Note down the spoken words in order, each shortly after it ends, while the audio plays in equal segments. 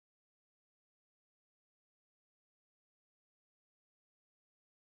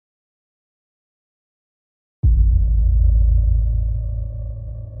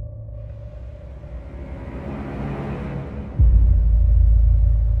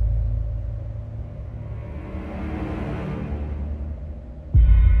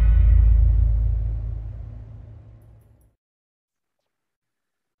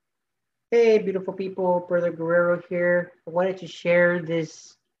Hey, beautiful people, Brother Guerrero here. I wanted to share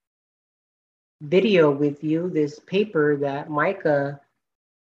this video with you, this paper that Micah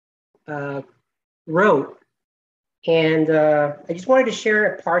uh, wrote. And I just wanted to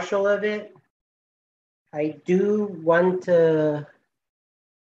share a partial of it. I do want to,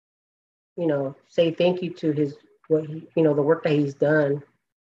 say thank you to the work that he's done.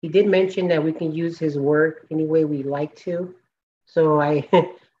 He did mention that we can use his work any way we like to. So I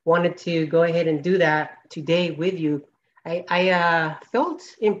wanted to go ahead and do that today with you. I felt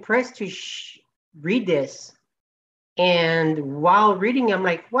impressed to read this. And while reading, I'm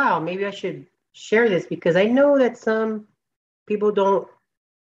like, wow, maybe I should share this because I know that some people don't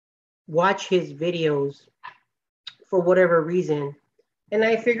watch his videos for whatever reason. And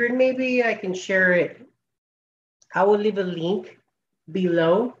I figured maybe I can share it. I will leave a link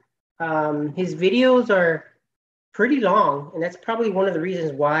below. His videos are pretty long, and that's probably one of the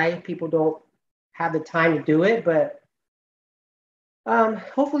reasons why people don't have the time to do it. But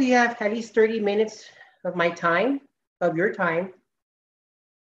hopefully you have at least 30 minutes of my time, of your time,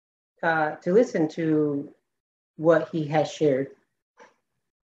 to listen to what he has shared.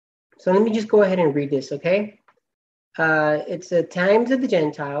 So let me just go ahead and read this, okay? It's the Times of the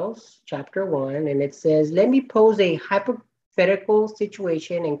Gentiles, chapter 1, and it says, let me pose a hypothetical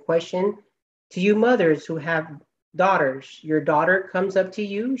situation and question to you mothers who have daughters. Your daughter comes up to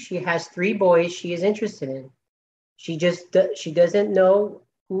you. She has 3 boys she is interested in. She doesn't know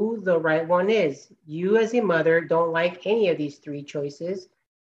who the right one is. You as a mother don't like any of these 3 choices.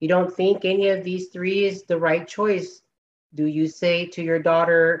 You don't think any of these 3 is the right choice. Do you say to your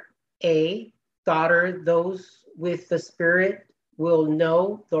daughter, A, daughter, those with the Spirit will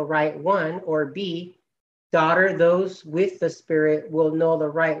know the right one, or B, daughter, those with the Spirit will know the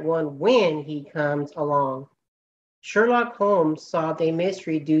right one when he comes along? Sherlock Holmes solved a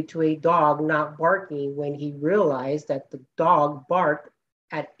mystery due to a dog not barking when he realized that the dog barked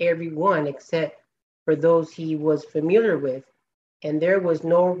at everyone except for those he was familiar with, and there was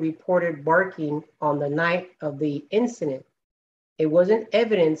no reported barking on the night of the incident. It wasn't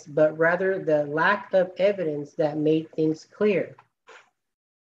evidence, but rather the lack of evidence that made things clear.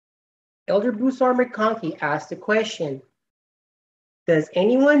 Elder Bruce R. McConkie asked the question, does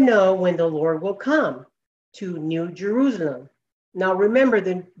anyone know when the Lord will come to New Jerusalem? Now remember,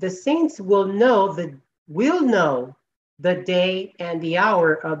 the saints will know the day and the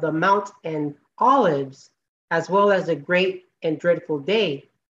hour of the Mount and Olives, as well as the great and dreadful day.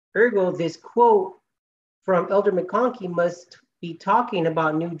 Ergo, this quote from Elder McConkie must be talking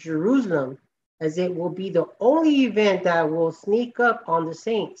about New Jerusalem, as it will be the only event that will sneak up on the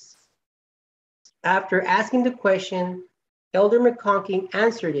saints. After asking the question, Elder McConkie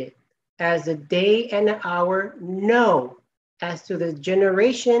answered it, as the day and the hour, no. As to the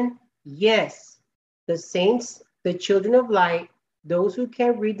generation, yes. The saints, the children of light, those who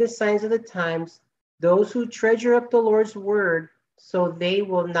can read the signs of the times, those who treasure up the Lord's word so they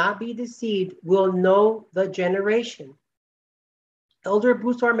will not be deceived, will know the generation. Elder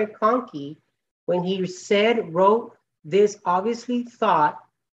Bruce R. McConkie, when he wrote this, obviously thought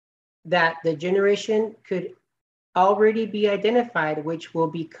that the generation could already be identified, which will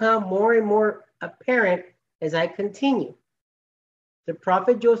become more and more apparent as I continue. The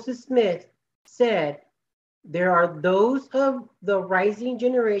prophet Joseph Smith said, there are those of the rising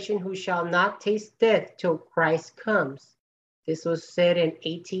generation who shall not taste death till Christ comes. This was said in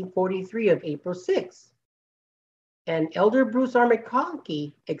 1843 of April 6th. And Elder Bruce R.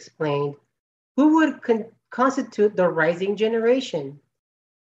 McConkie explained, who would constitute the rising generation?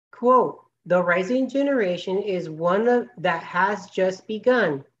 Quote, the rising generation is one that has just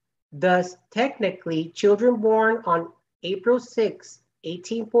begun. Thus, technically, children born on April 6,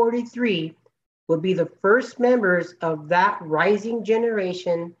 1843, will be the first members of that rising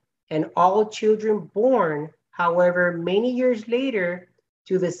generation, and all children born, however, many years later,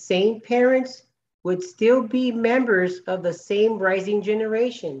 to the same parents would still be members of the same rising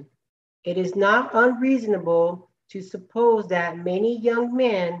generation. It is not unreasonable to suppose that many young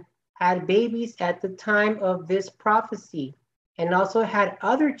men had babies at the time of this prophecy, and also had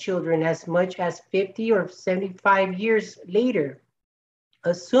other children as much as 50 or 75 years later,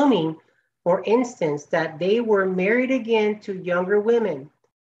 assuming, for instance, that they were married again to younger women.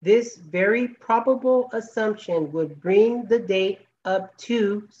 This very probable assumption would bring the date up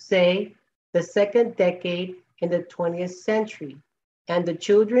to, say, the second decade in the 20th century, and the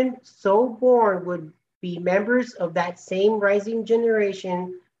children so born would be members of that same rising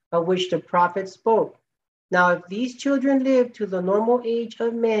generation of which the prophet spoke. Now, if these children lived to the normal age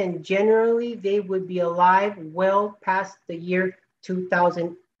of men, generally they would be alive well past the year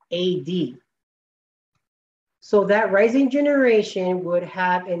 2000 AD. So that rising generation would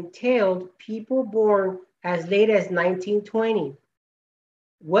have entailed people born as late as 1920.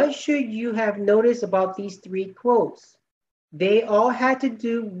 What should you have noticed about these three quotes? They all had to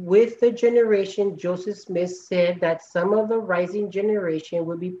do with the generation Joseph Smith said that some of the rising generation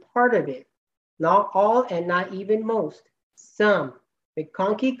would be part of it. Not all and not even most. Some.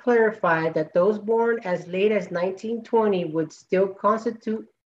 McConkie clarified that those born as late as 1920 would still constitute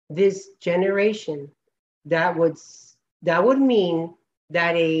this generation. That would mean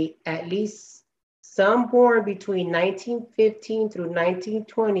that at least some born between 1915 through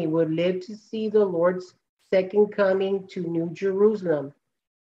 1920 would live to see the Lord's second coming to New Jerusalem.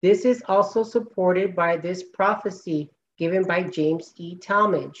 This is also supported by this prophecy given by James E.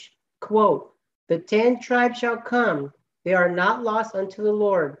 Talmage. Quote, "The 10 tribes shall come, they are not lost unto the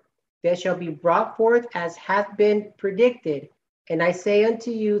Lord. They shall be brought forth as hath been predicted. And I say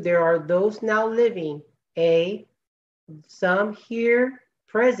unto you, there are those now living, some here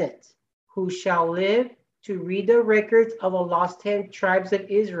present, who shall live to read the records of the lost 10 tribes of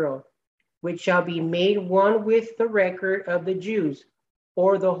Israel, which shall be made one with the record of the Jews,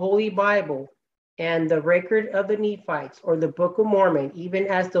 or the Holy Bible, and the record of the Nephites, or the Book of Mormon, even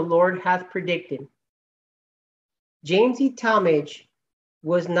as the Lord hath predicted." James E. Talmage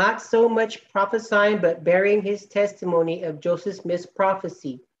was not so much prophesying, but bearing his testimony of Joseph Smith's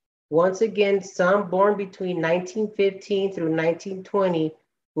prophecy. Once again, some born between 1915 through 1920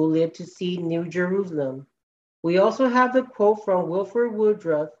 will live to see New Jerusalem. We also have the quote from Wilford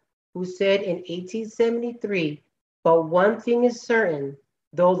Woodruff, who said in 1873, "But one thing is certain,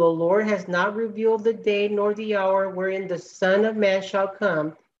 though the Lord has not revealed the day nor the hour wherein the Son of Man shall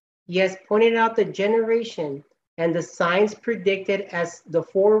come, he has pointed out the generation and the signs predicted as the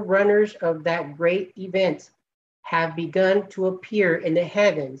forerunners of that great event have begun to appear in the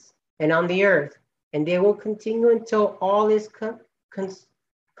heavens and on the earth, and they will continue until all is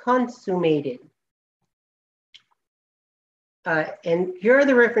consummated." And here are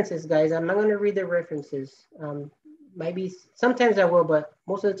the references, guys. I'm not going to read the references. Maybe sometimes I will, but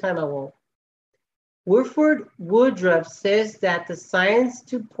most of the time I won't. Wilford Woodruff says that the signs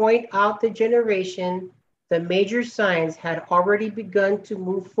to point out the generation, the major signs, had already begun to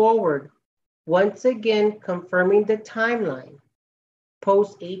move forward, once again confirming the timeline.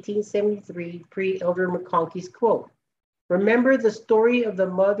 Post 1873, pre-Elder McConkie's quote. Remember the story of the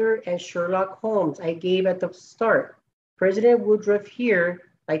mother and Sherlock Holmes I gave at the start. President Woodruff here,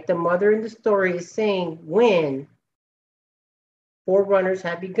 like the mother in the story, is saying when forerunners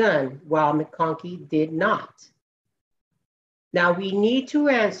had begun, while McConkie did not. Now we need to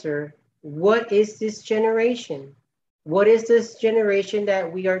answer, what is this generation? What is this generation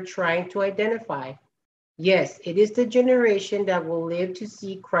that we are trying to identify? Yes, it is the generation that will live to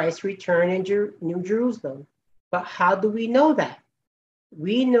see Christ return in New Jerusalem. But how do we know that?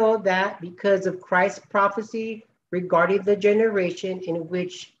 We know that because of Christ's prophecy regarding the generation in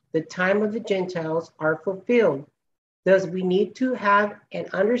which the time of the Gentiles are fulfilled. Thus, we need to have an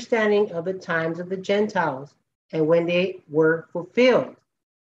understanding of the times of the Gentiles and when they were fulfilled.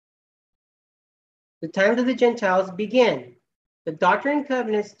 The times of the Gentiles begin. The Doctrine and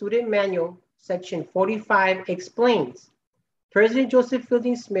Covenants Student Manual, section 45, explains. President Joseph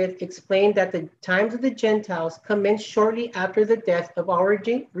Fielding Smith explained that the times of the Gentiles commenced shortly after the death of our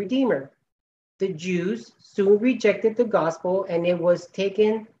Redeemer. The Jews soon rejected the gospel and it was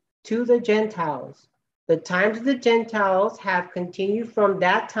taken to the Gentiles. The times of the Gentiles have continued from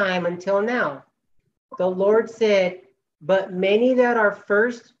that time until now. The Lord said, "But many that are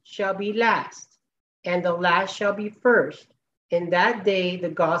first shall be last, and the last shall be first." In that day, the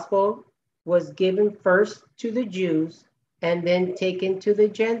gospel was given first to the Jews and then taken to the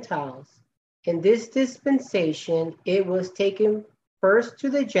Gentiles. In this dispensation, it was taken first to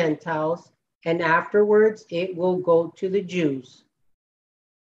the Gentiles, and afterwards it will go to the Jews.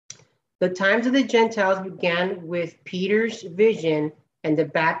 The times of the Gentiles began with Peter's vision and the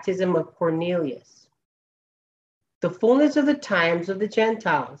baptism of Cornelius. The fullness of the times of the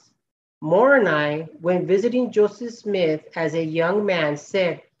Gentiles. Moroni, when visiting Joseph Smith as a young man,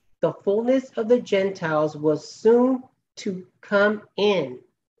 said the fullness of the Gentiles was soon to come in.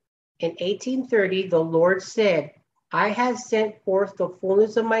 In 1830, the Lord said, "I have sent forth the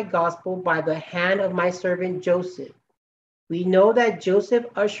fullness of my gospel by the hand of my servant Joseph." We know that Joseph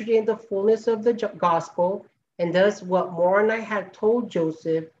ushered in the fullness of the gospel, and thus what Moroni had told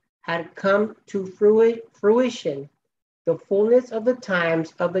Joseph had come to fruition. The fullness of the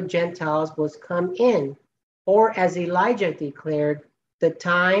times of the Gentiles was come in, or as Elijah declared, the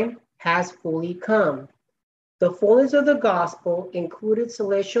time has fully come. The fullness of the gospel included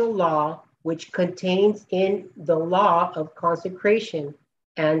celestial law, which contains in the law of consecration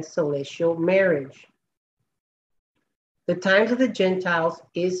and celestial marriage. The times of the Gentiles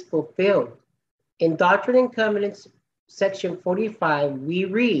is fulfilled. In Doctrine and Covenants, section 45, we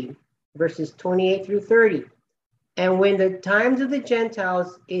read verses 28 through 30. And when the times of the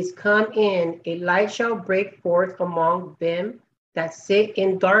Gentiles is come in, a light shall break forth among them that sit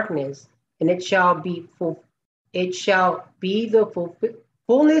in darkness, and it shall be the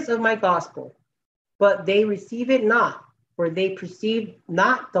fullness of my gospel. But they receive it not, for they perceive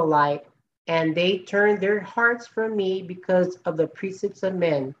not the light, and they turn their hearts from me because of the precepts of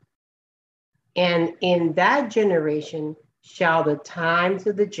men. And in that generation shall the times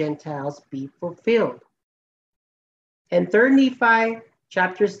of the Gentiles be fulfilled. In 3 Nephi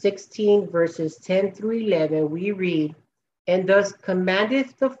chapter 16, verses 10 through 11, we read, And thus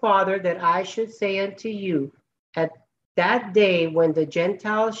commandeth the Father that I should say unto you, at that day when the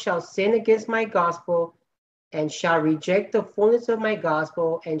Gentiles shall sin against my gospel, and shall reject the fullness of my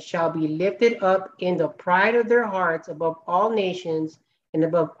gospel, and shall be lifted up in the pride of their hearts above all nations, and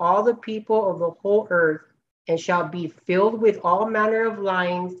above all the people of the whole earth, and shall be filled with all manner of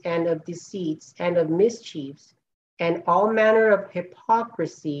lyings, and of deceits, and of mischiefs, and all manner of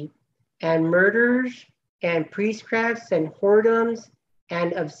hypocrisy, and murders, and priestcrafts, and whoredoms,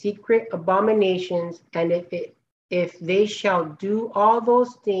 and of secret abominations. And if they shall do all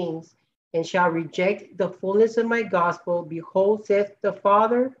those things, and shall reject the fullness of my gospel, behold, saith the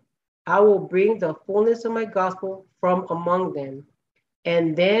Father, I will bring the fullness of my gospel from among them.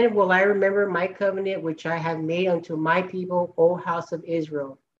 And then will I remember my covenant which I have made unto my people, O house of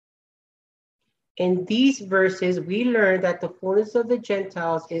Israel. In these verses, we learn that the fullness of the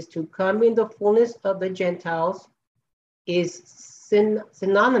Gentiles is to come in. The fullness of the Gentiles is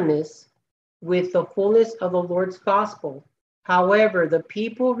synonymous with the fullness of the Lord's gospel. However, the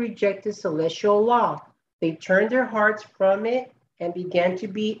people rejected celestial law. They turned their hearts from it and began to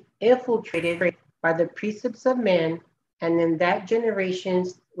be infiltrated by the precepts of men. And in that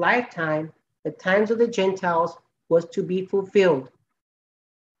generation's lifetime, the times of the Gentiles was to be fulfilled.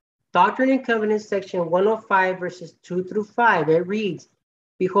 Doctrine and Covenants, section 105, verses 2 through 5, it reads,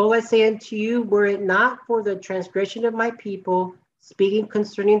 Behold, I say unto you, were it not for the transgression of my people, speaking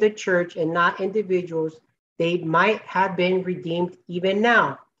concerning the church and not individuals, they might have been redeemed even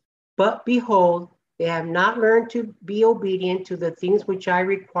now. But behold, they have not learned to be obedient to the things which I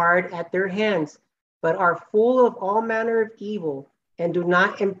required at their hands, but are full of all manner of evil, and do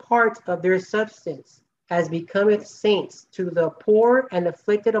not impart of their substance, as becometh saints, to the poor and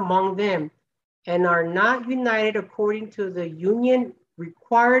afflicted among them, and are not united according to the union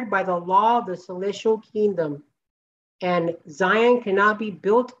required by the law of the celestial kingdom. And Zion cannot be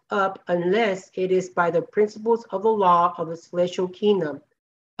built up unless it is by the principles of the law of the celestial kingdom.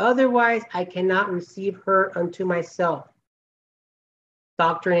 Otherwise, I cannot receive her unto myself.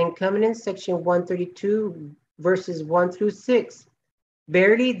 Doctrine and Covenants, section 132, verses 1 through 6.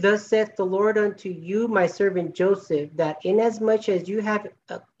 Verily, thus saith the Lord unto you, my servant Joseph, that inasmuch as you have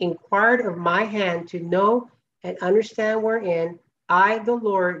inquired of my hand to know and understand wherein I, the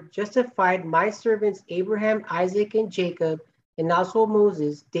Lord, justified my servants Abraham, Isaac, and Jacob, and also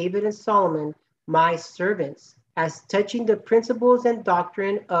Moses, David, and Solomon, my servants, as touching the principles and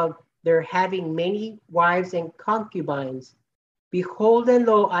doctrine of their having many wives and concubines. Behold, and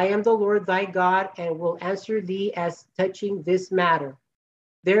lo, I am the Lord thy God, and will answer thee as touching this matter.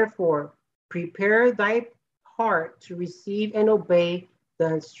 Therefore, prepare thy heart to receive and obey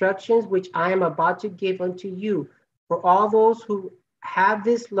the instructions which I am about to give unto you, for all those who have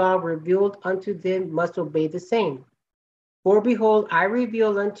this law revealed unto them must obey the same. For behold, I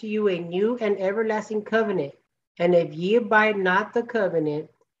reveal unto you a new and everlasting covenant, and if ye abide not the covenant,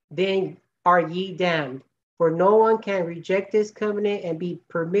 then are ye damned. For no one can reject this covenant and be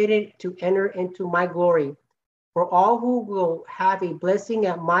permitted to enter into my glory. For all who will have a blessing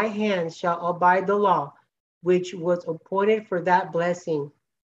at my hands shall abide the law, which was appointed for that blessing,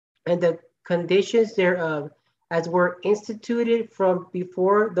 and the conditions thereof, as were instituted from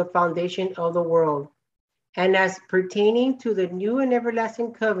before the foundation of the world. And as pertaining to the new and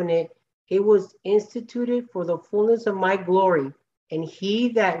everlasting covenant, it was instituted for the fullness of my glory. And he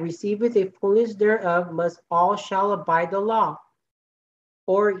that receiveth a fullness thereof must all shall abide the law,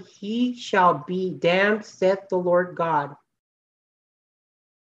 or he shall be damned, saith the Lord God.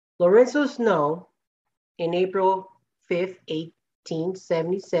 Lorenzo Snow, in April 5th,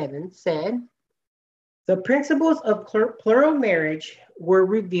 1877, said, the principles of plural marriage were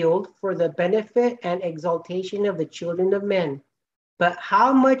revealed for the benefit and exaltation of the children of men. But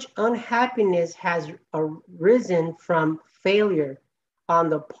how much unhappiness has arisen from failure on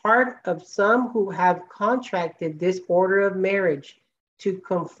the part of some who have contracted this order of marriage to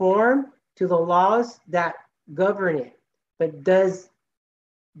conform to the laws that govern it. But does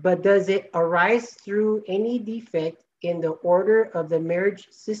it arise through any defect in the order of the marriage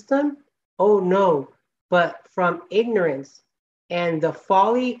system? Oh no, but from ignorance and the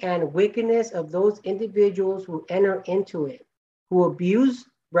folly and wickedness of those individuals who enter into it, who abuse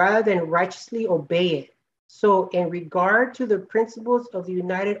rather than righteously obey it. So in regard to the principles of the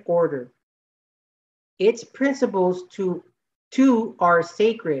United Order, its principles too are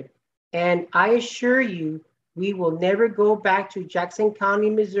sacred, and I assure you, we will never go back to Jackson County,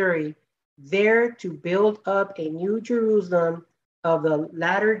 Missouri, there to build up a new Jerusalem of the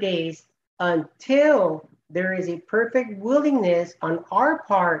latter days until there is a perfect willingness on our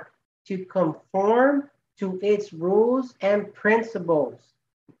part to conform to its rules and principles.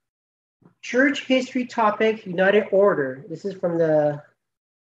 Church history topic, United Order. This is from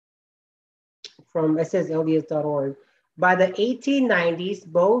it says LDS.org. By the 1890s,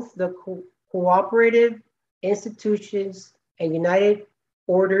 both the cooperative institutions and United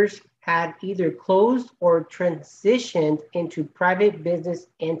Orders had either closed or transitioned into private business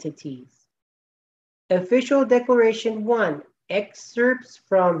entities. Official Declaration 1, excerpts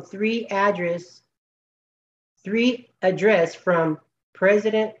from three address from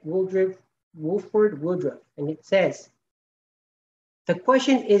President Wilford Woodruff, and it says, the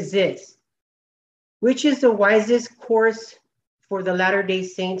question is this: which is the wisest course for the Latter-day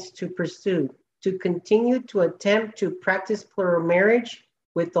Saints to pursue? To continue to attempt to practice plural marriage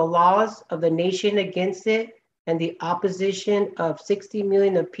with the laws of the nation against it and the opposition of 60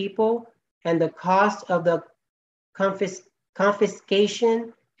 million of people and the cost of the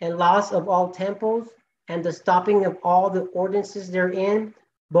confiscation and loss of all temples and the stopping of all the ordinances therein,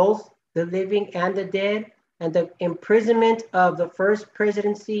 both the living and the dead, and the imprisonment of the first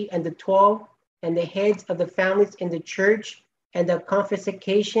presidency and the 12 and the heads of the families in the church, and the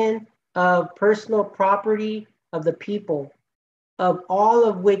confiscation of personal property of the people, of all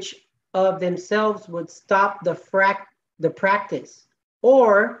of which of themselves would stop the practice,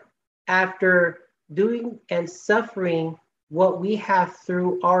 or after doing and suffering what we have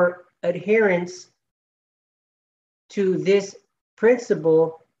through our adherence to this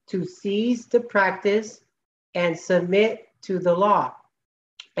principle, to cease the practice and submit to the law,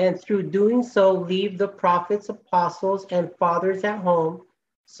 and through doing so leave the prophets, apostles, and fathers at home,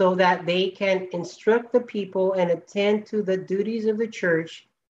 so that they can instruct the people and attend to the duties of the church,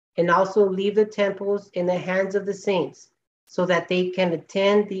 and also leave the temples in the hands of the saints, so that they can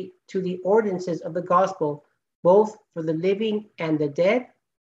attend to the ordinances of the gospel, both for the living and the dead.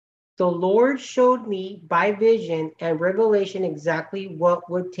 The Lord showed me by vision and revelation exactly what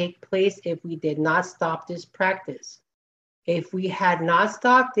would take place if we did not stop this practice. If we had not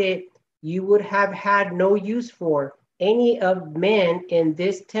stopped it, you would have had no use for any of men in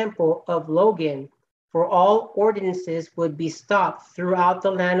this temple of Logan, for all ordinances would be stopped throughout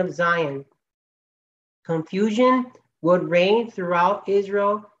the land of Zion. Confusion would reign throughout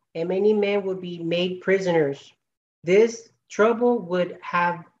Israel, and many men would be made prisoners. This trouble would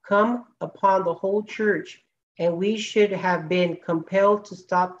have come upon the whole church, and we should have been compelled to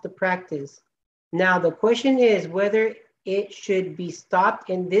stop the practice. Now, the question is whether it should be stopped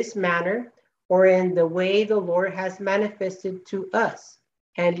in this manner or in the way the Lord has manifested to us,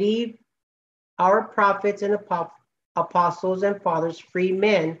 and leave our prophets and apostles and fathers free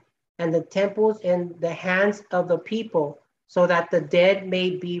men, and the temples in the hands of the people, so that the dead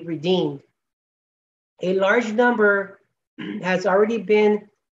may be redeemed. A large number has already been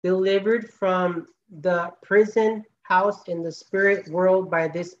delivered from the prison house in the spirit world by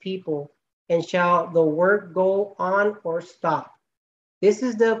this people, and shall the work go on or stop? This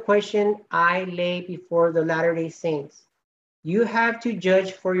is the question I lay before the Latter-day Saints. You have to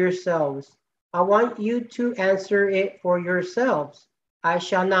judge for yourselves. I want you to answer it for yourselves. I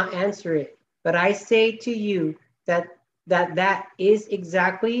shall not answer it, but I say to you that is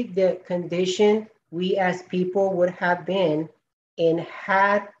exactly the condition we as people would have been in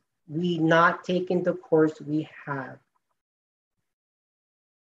had we not taken the course we have.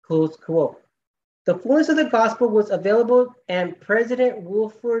 Close quote. The fullness of the gospel was available, and President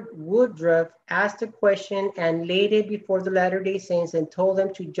Wilford Woodruff asked a question and laid it before the Latter-day Saints and told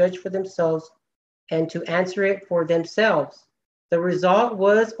them to judge for themselves and to answer it for themselves. The result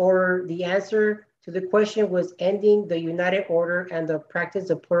was, or the answer to the question was, ending the United Order and the practice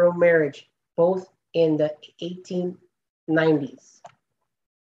of plural marriage, both in the 1890s.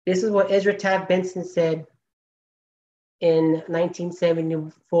 This is what Ezra Taft Benson said in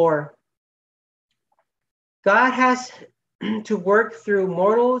 1974. God has to work through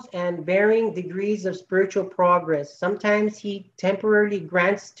mortals and varying degrees of spiritual progress. Sometimes he temporarily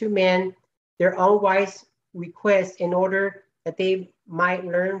grants to men their unwise requests in order that they might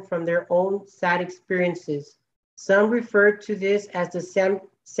learn from their own sad experiences. Some refer to this as the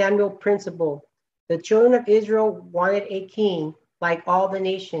Samuel principle. The children of Israel wanted a king like all the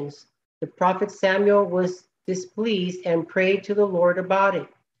nations. The prophet Samuel was displeased and prayed to the Lord about it.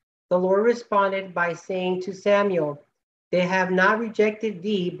 The Lord responded by saying to Samuel, "They have not rejected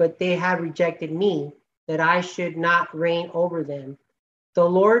thee, but they have rejected me, that I should not reign over them." The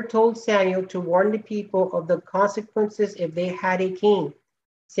Lord told Samuel to warn the people of the consequences if they had a king.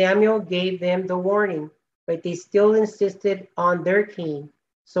 Samuel gave them the warning, but they still insisted on their king.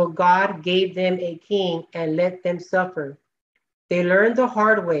 So God gave them a king and let them suffer. They learned the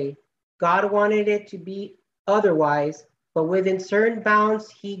hard way. God wanted it to be otherwise, but within certain bounds,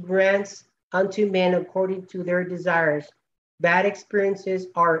 he grants unto men according to their desires. Bad experiences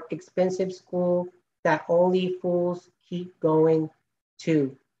are expensive school that only fools keep going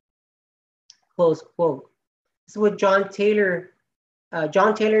to. Close quote. This is what John Taylor's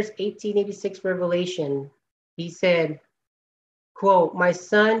 1886 revelation. He said, quote, "My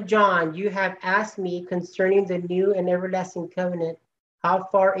son John, you have asked me concerning the new and everlasting covenant, how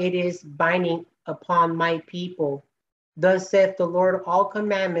far it is binding upon my people. Thus saith the Lord, all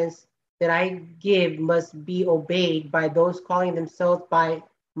commandments that I give must be obeyed by those calling themselves by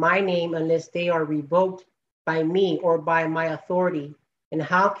my name unless they are revoked by me or by my authority. And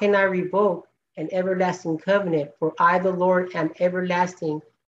how can I revoke an everlasting covenant? For I, the Lord, am everlasting,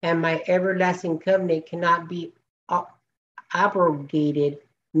 and my everlasting covenant cannot be abrogated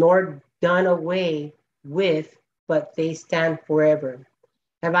nor done away with, but they stand forever.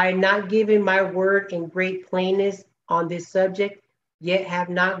 Have I not given my word in great plainness on this subject? Yet have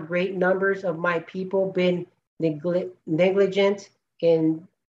not great numbers of my people been negligent in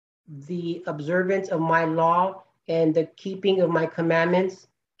the observance of my law and the keeping of my commandments?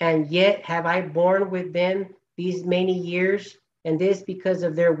 And yet have I borne with them these many years, and this because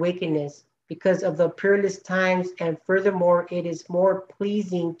of their wickedness, because of the peerless times, and furthermore, it is more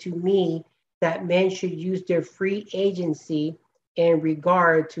pleasing to me that men should use their free agency in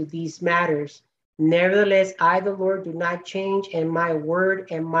regard to these matters. Nevertheless, I, the Lord, do not change, and my word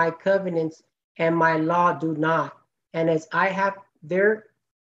and my covenants and my law do not. And as I have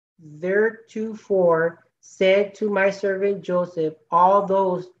theretofore said to my servant Joseph, all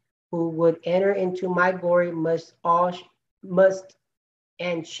those who would enter into my glory must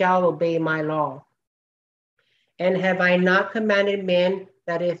and shall obey my law. And have I not commanded men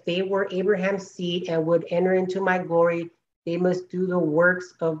that if they were Abraham's seed and would enter into my glory, they must do the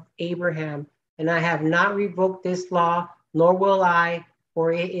works of Abraham? And I have not revoked this law, nor will I,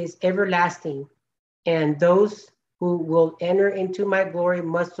 for it is everlasting. And those who will enter into my glory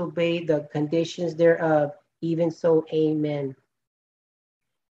must obey the conditions thereof. Even so, amen.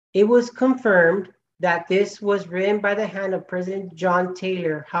 It was confirmed that this was written by the hand of President John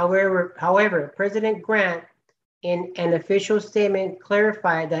Taylor. However, President Grant, in an official statement,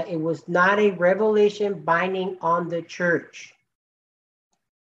 clarified that it was not a revelation binding on the church.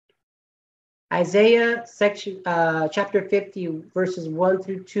 Isaiah chapter 50, verses 1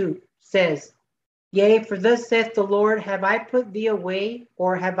 through 2 says, "Yea, for thus saith the Lord, have I put thee away,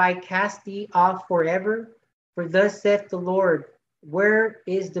 or have I cast thee off forever? For thus saith the Lord, where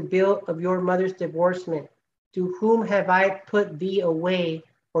is the bill of your mother's divorcement? To whom have I put thee away,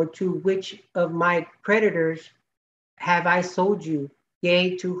 or to which of my creditors have I sold you?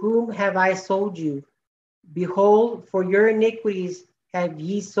 Yea, to whom have I sold you? Behold, for your iniquities have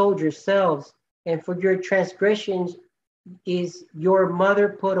ye sold yourselves, and for your transgressions is your mother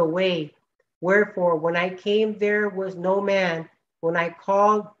put away. Wherefore, when I came, there was no man. When I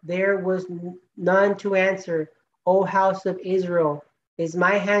called, there was none to answer. O house of Israel, is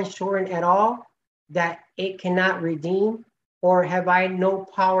my hand shortened at all, that it cannot redeem? Or have I no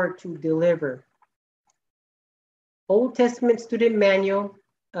power to deliver?" Old Testament Student Manual,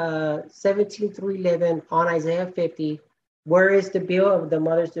 17 through 11 on Isaiah 50. Where is the bill of the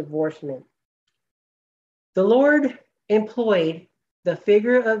mother's divorcement? The Lord employed the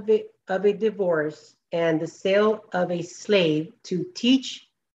figure of a divorce and the sale of a slave to teach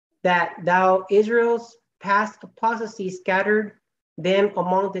that thou Israel's past apostasy scattered them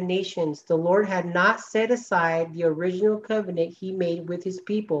among the nations. The Lord had not set aside the original covenant he made with his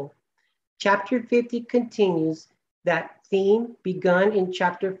people. Chapter 50 continues that theme begun in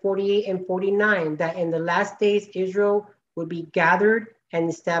chapter 48 and 49, that in the last days Israel would be gathered and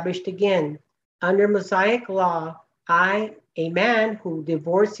established again. Under Mosaic law, A man who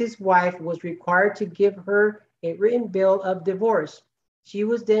divorced his wife was required to give her a written bill of divorce. She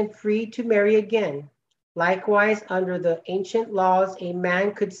was then free to marry again. Likewise, under the ancient laws, a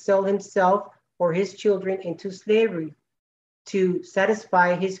man could sell himself or his children into slavery to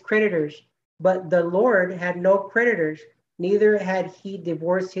satisfy his creditors. But the Lord had no creditors, neither had he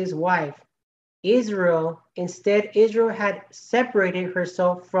divorced his wife. Israel had separated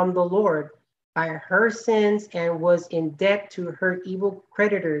herself from the Lord by her sins and was in debt to her evil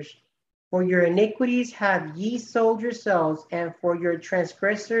creditors. For your iniquities have ye sold yourselves, and for your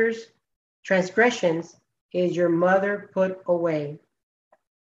transgressions is your mother put away.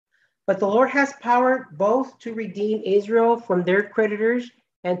 But the Lord has power both to redeem Israel from their creditors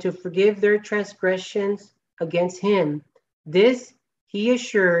and to forgive their transgressions against him. This he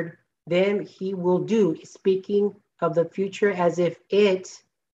assured them he will do, speaking of the future as if it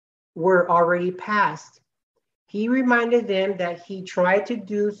were already past. He reminded them that he tried to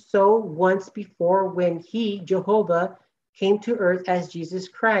do so once before when he, Jehovah, came to earth as Jesus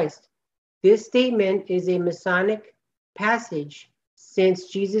Christ. This statement is a Messianic passage, since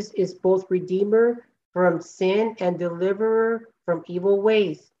Jesus is both Redeemer from sin and Deliverer from evil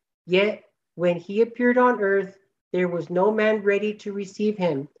ways. Yet, when he appeared on earth, there was no man ready to receive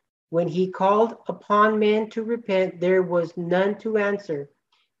him. When he called upon men to repent, there was none to answer.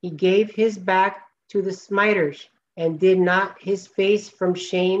 He gave his back to the smiters and did not his face from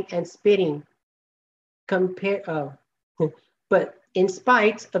shame and spitting. But in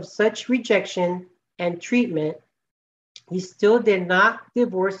spite of such rejection and treatment, he still did not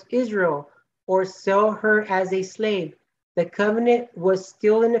divorce Israel or sell her as a slave. The covenant was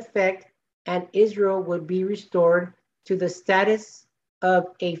still in effect, and Israel would be restored to the status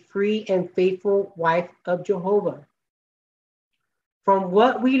of a free and faithful wife of Jehovah. From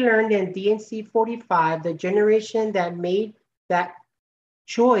what we learned in D&C 45, the generation that made that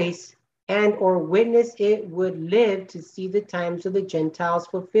choice and or witnessed it would live to see the times of the Gentiles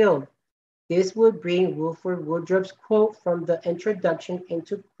fulfilled. This would bring Wilford Woodruff's quote from the introduction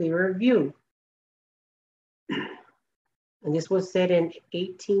into clearer view. And this was said in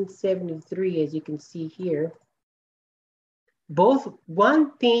 1873, as you can see here. Both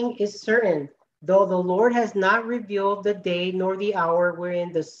one thing is certain, though the Lord has not revealed the day nor the hour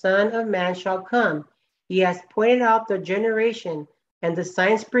wherein the Son of Man shall come, he has pointed out the generation and the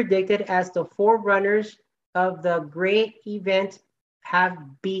signs predicted as the forerunners of the great event have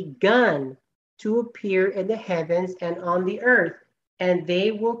begun to appear in the heavens and on the earth, and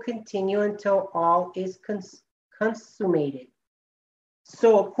they will continue until all is consummated.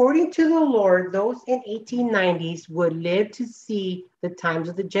 So according to the Lord, those in 1890s would live to see the times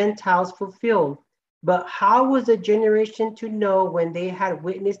of the Gentiles fulfilled. But how was a generation to know when they had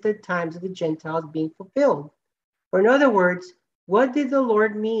witnessed the times of the Gentiles being fulfilled? Or in other words, what did the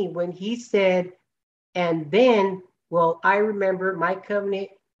Lord mean when he said, and then will I remember my covenant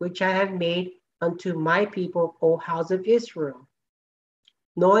which I have made unto my people, O house of Israel?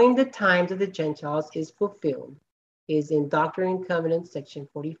 Knowing the times of the Gentiles is fulfilled is in Doctrine and Covenants, section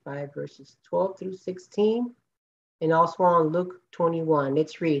 45, verses 12 through 16, and also on Luke 21.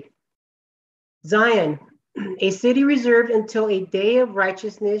 Let's read. Zion, a city reserved until a day of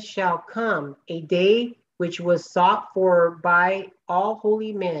righteousness shall come, a day which was sought for by all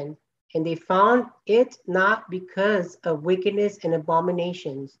holy men, and they found it not because of wickedness and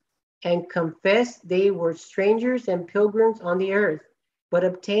abominations, and confessed they were strangers and pilgrims on the earth, but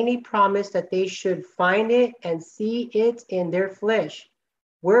obtained a promise that they should find it and see it in their flesh.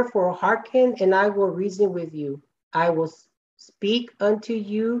 Wherefore hearken, and I will reason with you. I will speak unto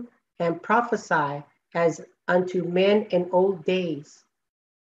you and prophesy as unto men in days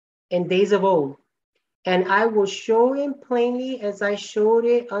of old. And I will show him plainly as I showed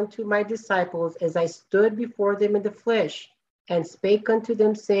it unto my disciples, as I stood before them in the flesh, and spake unto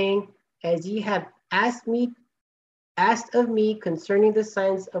them, saying, as ye have asked of me concerning the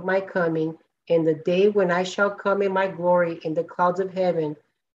signs of my coming, in the day when I shall come in my glory in the clouds of heaven,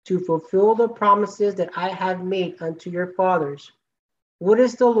 to fulfill the promises that I have made unto your fathers. What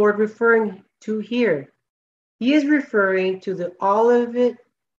is the Lord referring to here? He is referring to the Olivet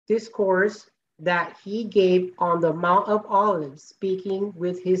discourse that he gave on the Mount of Olives, speaking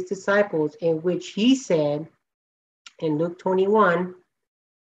with his disciples, in which he said in Luke 21,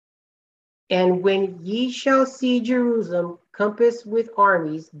 and when ye shall see Jerusalem compassed with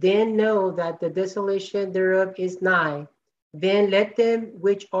armies, then know that the desolation thereof is nigh. Then let them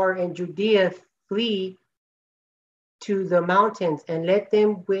which are in Judea flee to the mountains, and let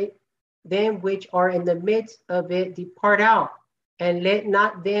them which are in the midst of it depart out, and let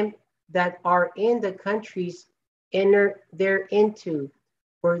not them that are in the countries enter thereinto.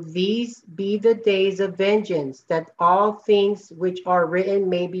 For these be the days of vengeance, that all things which are written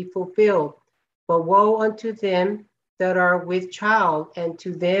may be fulfilled. But woe unto them that are with child, and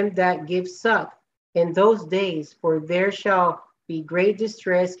to them that give suck in those days, for there shall be great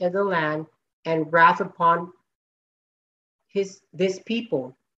distress in the land, and wrath upon this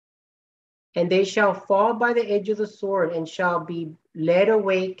people. And they shall fall by the edge of the sword, and shall be led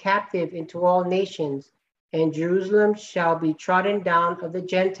away captive into all nations. And Jerusalem shall be trodden down of the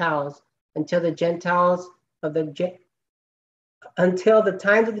Gentiles until the times of the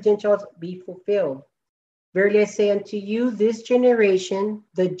Gentiles be fulfilled. Verily I say unto you, this generation,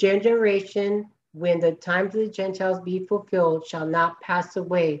 the generation when the times of the Gentiles be fulfilled, shall not pass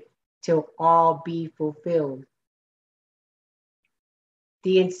away till all be fulfilled.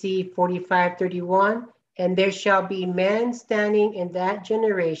 D&C 4531, and there shall be men standing in that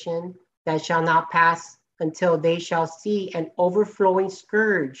generation that shall not pass until they shall see an overflowing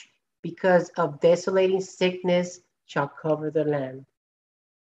scourge, because of desolating sickness shall cover the land.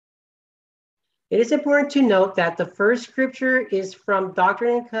 It is important to note that the first scripture is from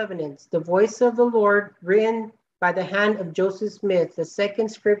Doctrine and Covenants, the voice of the Lord, written by the hand of Joseph Smith. The second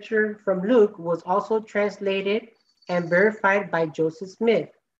scripture from Luke was also translated and verified by Joseph Smith.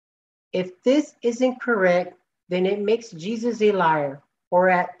 If this isn't correct, then it makes Jesus a liar, or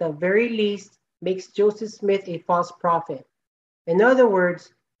at the very least, makes Joseph Smith a false prophet. In other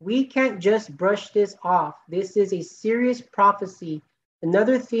words, we can't just brush this off. This is a serious prophecy.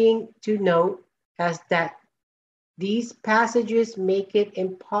 Another thing to note is that these passages make it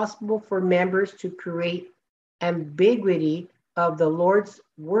impossible for members to create ambiguity of the Lord's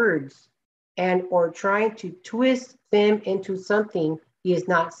words and or trying to twist them into something he is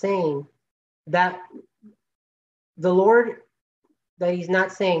not saying. That he's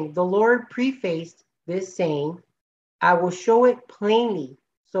not saying. The Lord prefaced this saying, I will show it plainly.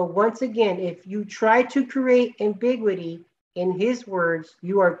 So once again, if you try to create ambiguity in his words,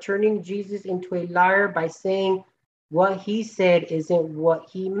 you are turning Jesus into a liar by saying what he said isn't what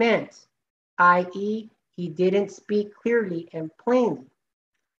he meant, i.e., he didn't speak clearly and plainly.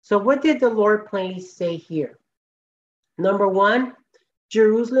 So what did the Lord plainly say here? Number one,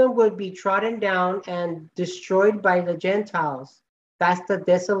 Jerusalem would be trodden down and destroyed by the Gentiles. That's the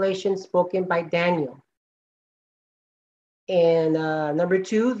desolation spoken by Daniel. And number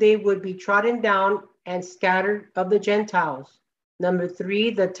two, they would be trodden down and scattered of the Gentiles. Number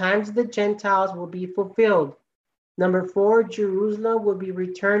three, the times of the Gentiles will be fulfilled. Number four, Jerusalem will be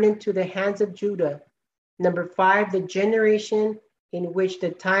returned into the hands of Judah. Number five, the generation in which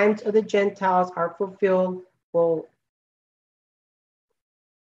the times of the Gentiles are fulfilled will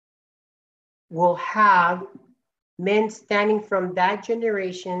have men standing from that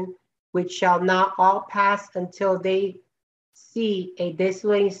generation, which shall not all pass until they see a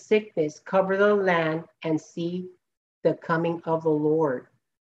desolating sickness cover the land and see the coming of the Lord.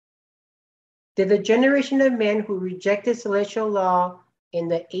 Did the generation of men who rejected celestial law in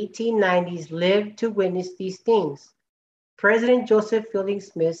the 1890s live to witness these things? President Joseph Fielding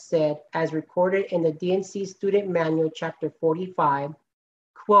Smith said, as recorded in the D&C Student Manual, chapter 45,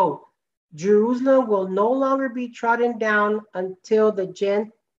 quote, Jerusalem will no longer be trodden down until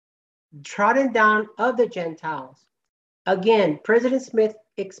trodden down of the Gentiles. Again, President Smith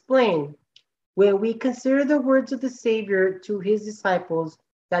explained, when we consider the words of the Savior to his disciples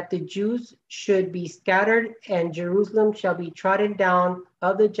that the Jews should be scattered and Jerusalem shall be trodden down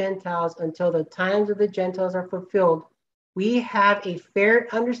of the Gentiles until the times of the Gentiles are fulfilled, we have a fair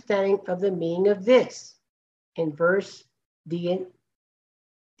understanding of the meaning of this. In verse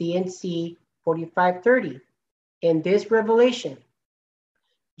D&C 45:30, in this revelation,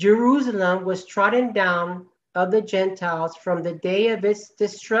 Jerusalem was trodden down of the Gentiles from the day of its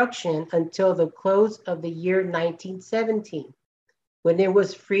destruction until the close of the year 1917, when it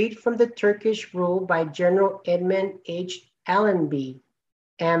was freed from the Turkish rule by General Edmund H. Allenby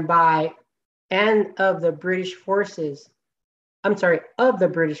and of the British forces. After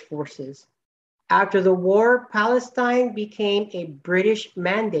the war, Palestine became a British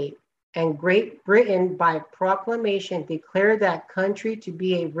mandate, and Great Britain, by proclamation, declared that country to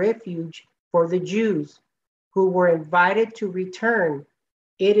be a refuge for the Jews, who were invited to return.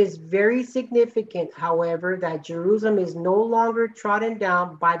 It is very significant, however, that Jerusalem is no longer trodden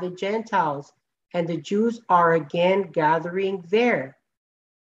down by the Gentiles, and the Jews are again gathering there.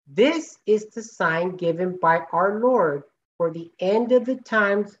 This is the sign given by our Lord for the end of the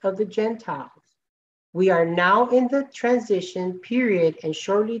times of the Gentiles. We are now in the transition period, and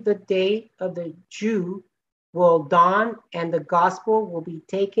shortly the day of the Jew will dawn and the gospel will be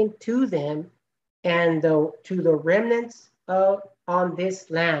taken to them. and to the remnants on this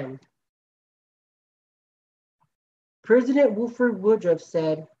land. President Wilford Woodruff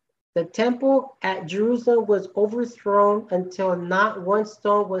said, the temple at Jerusalem was overthrown until not one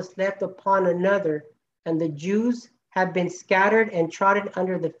stone was left upon another, and the Jews have been scattered and trodden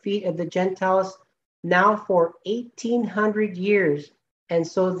under the feet of the Gentiles now for 1,800 years. And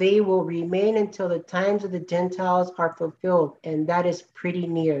so they will remain until the times of the Gentiles are fulfilled. And that is pretty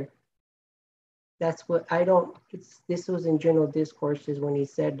near. That's what this was in General Discourses when he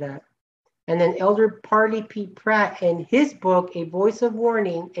said that. And then Elder Parley P. Pratt, in his book, A Voice of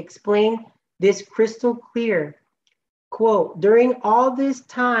Warning, explained this crystal clear. Quote, during all this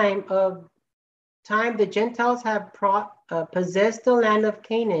time, the Gentiles have possessed the land of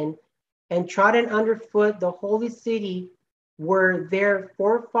Canaan and trodden underfoot the holy city where their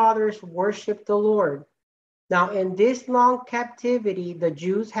forefathers worshiped the Lord. Now, in this long captivity, the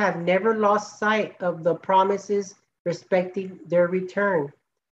Jews have never lost sight of the promises respecting their return.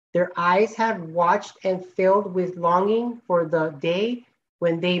 Their eyes have watched and filled with longing for the day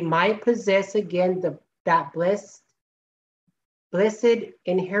when they might possess again that blessed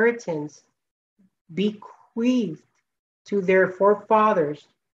inheritance bequeathed to their forefathers,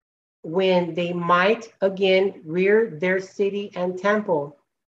 when they might again rear their city and temple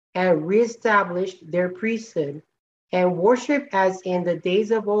and reestablish their priesthood and worship as in the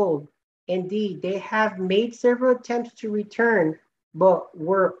days of old. Indeed, they have made several attempts to return, but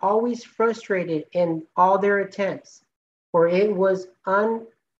were always frustrated in all their attempts, for it was an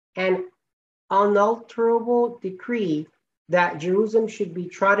unalterable decree that Jerusalem should be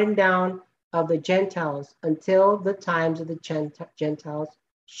trodden down of the Gentiles until the times of the Gentiles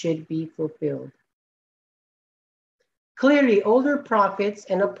should be fulfilled. Clearly, older prophets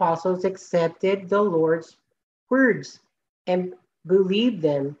and apostles accepted the Lord's words and believed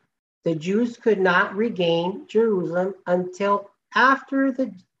them. The Jews could not regain Jerusalem until after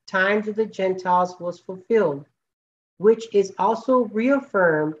the times of the Gentiles was fulfilled, which is also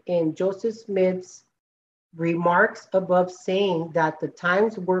reaffirmed in Joseph Smith's remarks above, saying that the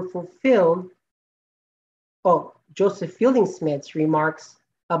times were fulfilled. Joseph Fielding Smith's remarks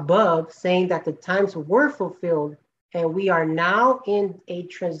above, saying that the times were fulfilled, and we are now in a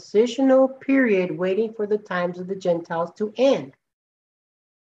transitional period waiting for the times of the Gentiles to end,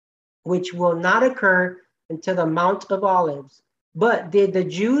 which will not occur until the Mount of Olives. But did the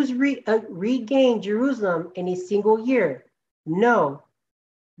Jews regain Jerusalem in a single year? No.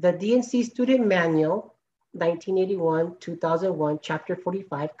 The D&C Student Manual, 1981, 2001, chapter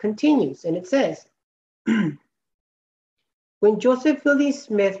 45, continues, and it says, when Joseph Fielding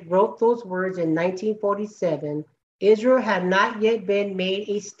Smith wrote those words in 1947, Israel had not yet been made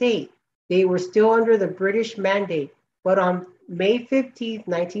a state. They were still under the British mandate. But on May 15,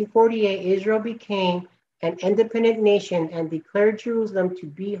 1948, Israel became an independent nation and declared Jerusalem to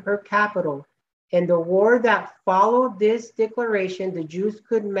be her capital. In the war that followed this declaration, the Jews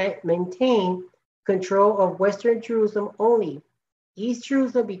could maintain control of Western Jerusalem only. East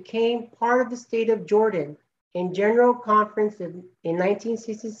Jerusalem became part of the state of Jordan. In General Conference in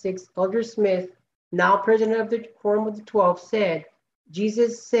 1966, Elder Smith, now president of the Quorum of the 12, said,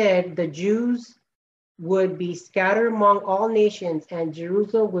 Jesus said the Jews would be scattered among all nations, and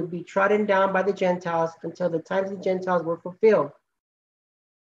Jerusalem would be trodden down by the Gentiles until the times of the Gentiles were fulfilled.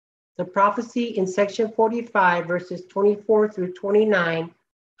 The prophecy in section 45, verses 24 through 29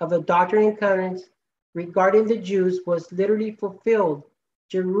 of the Doctrine and Covenants regarding the Jews was literally fulfilled.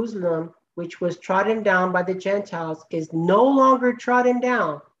 Jerusalem, which was trodden down by the Gentiles, is no longer trodden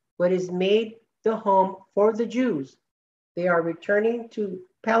down, but is made the home for the Jews. They are returning to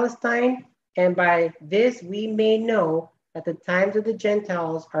Palestine, and by this we may know that the times of the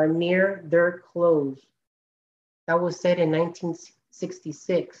Gentiles are near their close. That was said in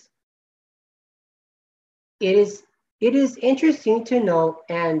 1966. It is interesting to note,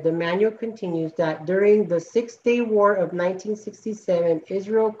 and the manual continues, that during the Six-Day War of 1967,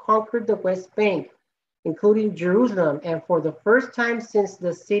 Israel conquered the West Bank, including Jerusalem, and for the first time since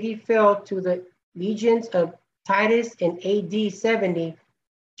the city fell to the legions of Titus in AD 70,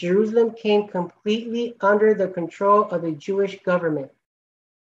 Jerusalem came completely under the control of the Jewish government.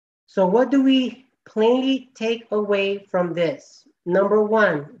 So what do we plainly take away from this? Number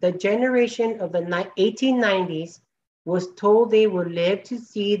one, the generation of the 1890s was told they would live to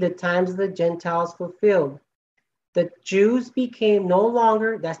see the times of the Gentiles fulfilled. The Jews became no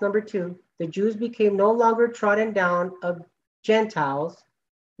longer, that's number two, the Jews became no longer trodden down of Gentiles,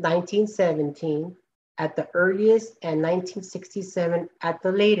 1917 at the earliest and 1967 at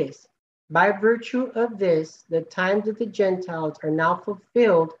the latest. By virtue of this, the times of the Gentiles are now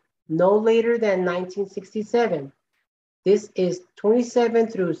fulfilled no later than 1967. This is 27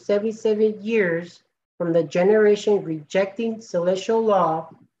 through 77 years from the generation rejecting celestial law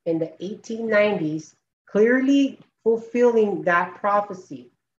in the 1890s, clearly fulfilling that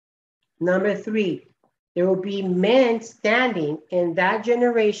prophecy. Number 3, there will be men standing in that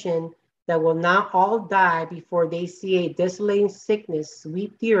generation that will not all die before they see a desolating sickness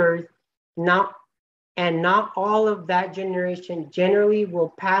sweep the earth. Not all of that generation generally will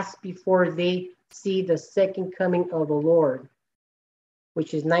pass before they see the second coming of the Lord,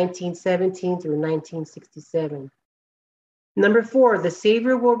 which is 1917 through 1967. Number 4, the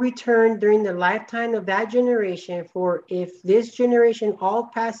Savior will return during the lifetime of that generation, for if this generation all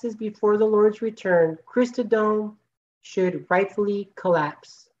passes before the Lord's return, Christendom should rightfully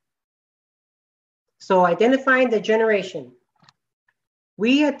collapse. So identifying the generation.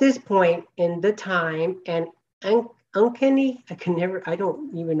 We at this point in the time and uncanny, I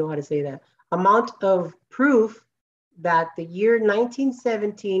don't even know how to say that, amount of proof that the year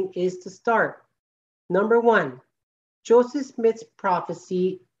 1917 is to start. Number 1, Joseph Smith's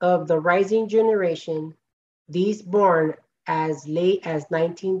prophecy of the rising generation, these born as late as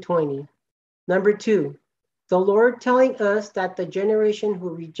 1920. Number 2, the Lord telling us that the generation who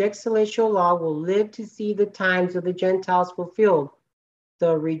rejects celestial law will live to see the times of the Gentiles fulfilled.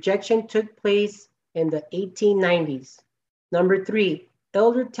 The rejection took place in the 1890s. Number 3,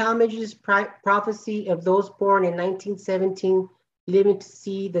 Elder Talmage's prophecy of those born in 1917 living to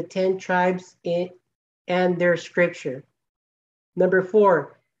see the 10 tribes and their scripture. Number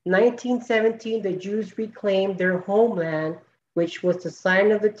 4, 1917, the Jews reclaimed their homeland, which was the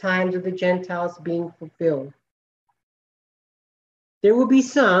sign of the times of the Gentiles being fulfilled. There will be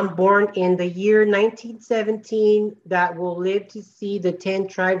some born in the year 1917 that will live to see the 10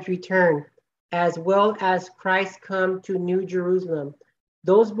 tribes return, as well as Christ come to New Jerusalem.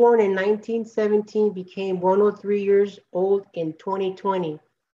 Those born in 1917 became 103 years old in 2020.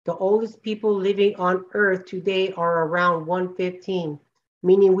 The oldest people living on earth today are around 115,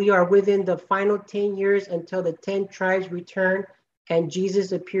 meaning we are within the final 10 years until the 10 tribes return and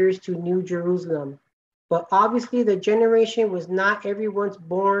Jesus appears to New Jerusalem. But obviously the generation was not everyone's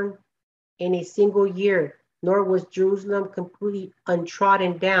born in a single year, nor was Jerusalem completely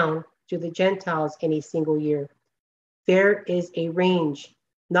untrodden down to the Gentiles in a single year. There is a range.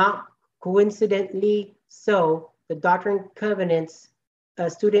 Not coincidentally so, the Doctrine and Covenants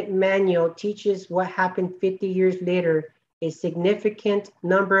student manual teaches what happened 50 years later, a significant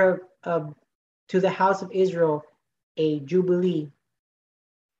number to the house of Israel, a jubilee.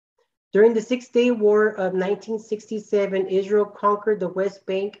 During the Six-Day War of 1967, Israel conquered the West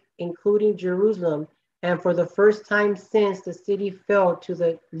Bank, including Jerusalem, and for the first time since the city fell to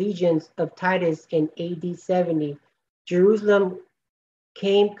the legions of Titus in AD 70, Jerusalem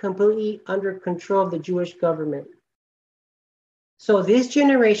came completely under control of the Jewish government. So this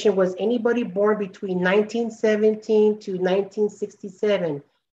generation was anybody born between 1917 to 1967.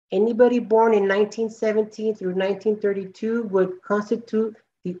 Anybody born in 1917 through 1932 would constitute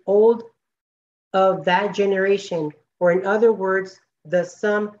the old of that generation, or in other words, the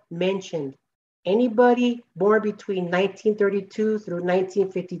sum mentioned. Anybody born between 1932 through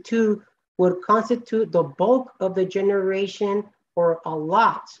 1952 would constitute the bulk of the generation, or a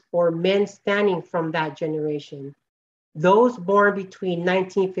lot, or men standing from that generation. Those born between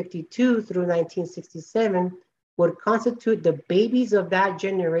 1952 through 1967 would constitute the babies of that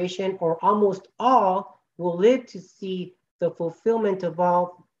generation, or almost all will live to see the fulfillment of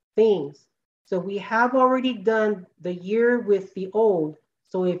all things. So we have already done the year with the old.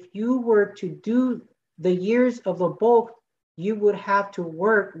 So if you were to do the years of the bulk, you would have to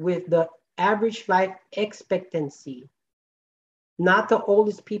work with the average life expectancy, not the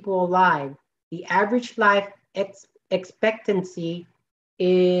oldest people alive. The average life expectancy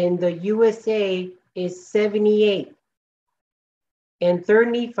in the USA is 78. In 3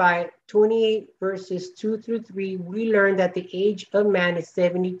 Nephi 28 verses 2 through 3, we learn that the age of man is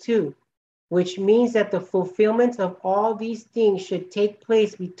 72, which means that the fulfillment of all these things should take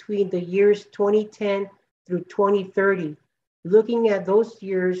place between the years 2010 through 2030. Looking at those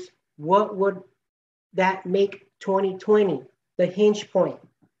years, what would that make 2020? The hinge point.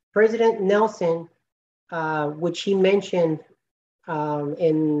 President Nelson, which he mentioned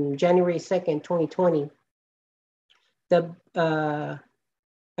in January 2nd, 2020,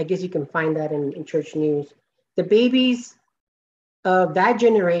 I guess you can find that in church news. The babies of that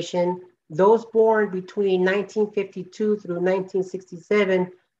generation, those born between 1952 through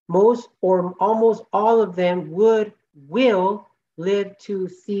 1967, most or almost all of them will live to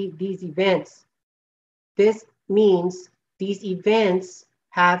see these events. This means these events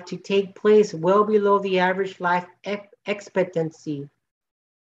have to take place well below the average life expectancy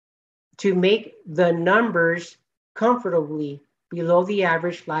to make the numbers comfortably below the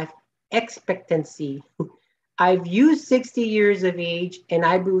average life expectancy. I've used 60 years of age, and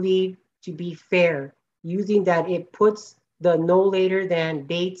I believe to be fair, using that it puts the no later than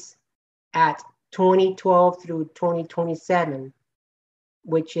dates at 2012 through 2027,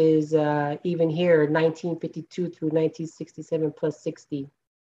 which is even here, 1952 through 1967 plus 60.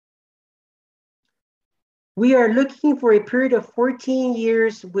 We are looking for a period of 14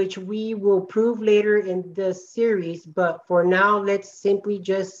 years, which we will prove later in the series. But for now, let's simply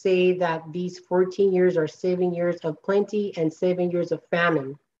just say that these 14 years are 7 years of plenty and 7 years of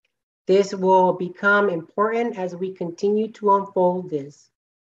famine. This will become important as we continue to unfold this.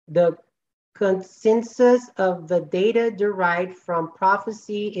 The consensus of the data derived from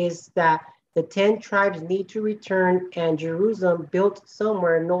prophecy is that the 10 tribes need to return and Jerusalem built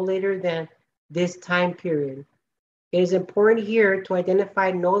somewhere no later than this time period. It is important here to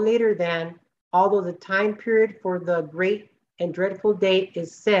identify no later than, although the time period for the great and dreadful day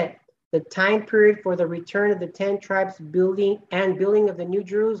is set, the time period for the return of the 10 tribes building of the New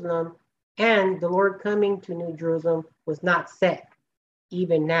Jerusalem and the Lord coming to New Jerusalem was not set,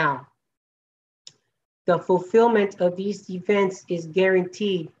 even now. The fulfillment of these events is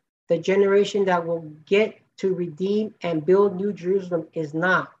guaranteed. The generation that will get to redeem and build New Jerusalem is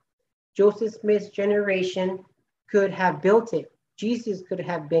not. Joseph Smith's generation could have built it. Jesus could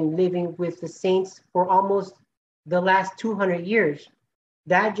have been living with the saints for almost the last 200 years.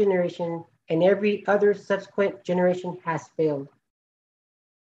 That generation and every other subsequent generation has failed.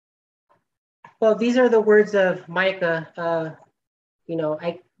 Well, these are the words of Micah.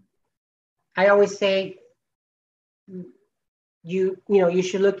 I always say, you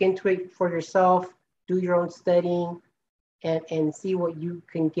should look into it for yourself, do your own studying, and see what you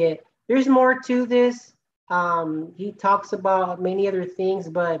can get. There's more to this. He talks about many other things,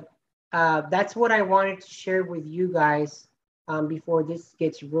 but that's what I wanted to share with you guys before this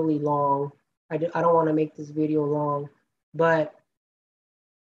gets really long. I don't want to make this video long, but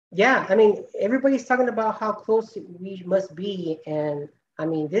yeah, I mean, everybody's talking about how close we must be. And I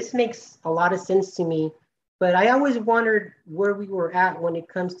mean, this makes a lot of sense to me, but I always wondered where we were at when it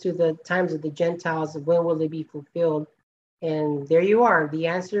comes to the times of the Gentiles. When will they be fulfilled? And there you are. The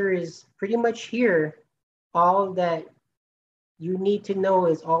answer is pretty much here. All that you need to know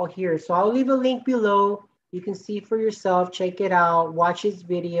is all here. So I'll leave a link below. You can see for yourself, check it out, watch his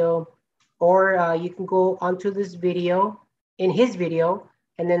video, or you can go onto this video, in his video,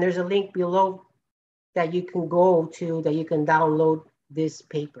 and then there's a link below that you can go to, that you can download this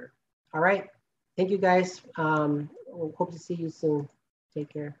paper. All right. Thank you guys. Hope to see you soon.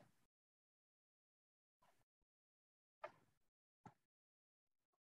 Take care.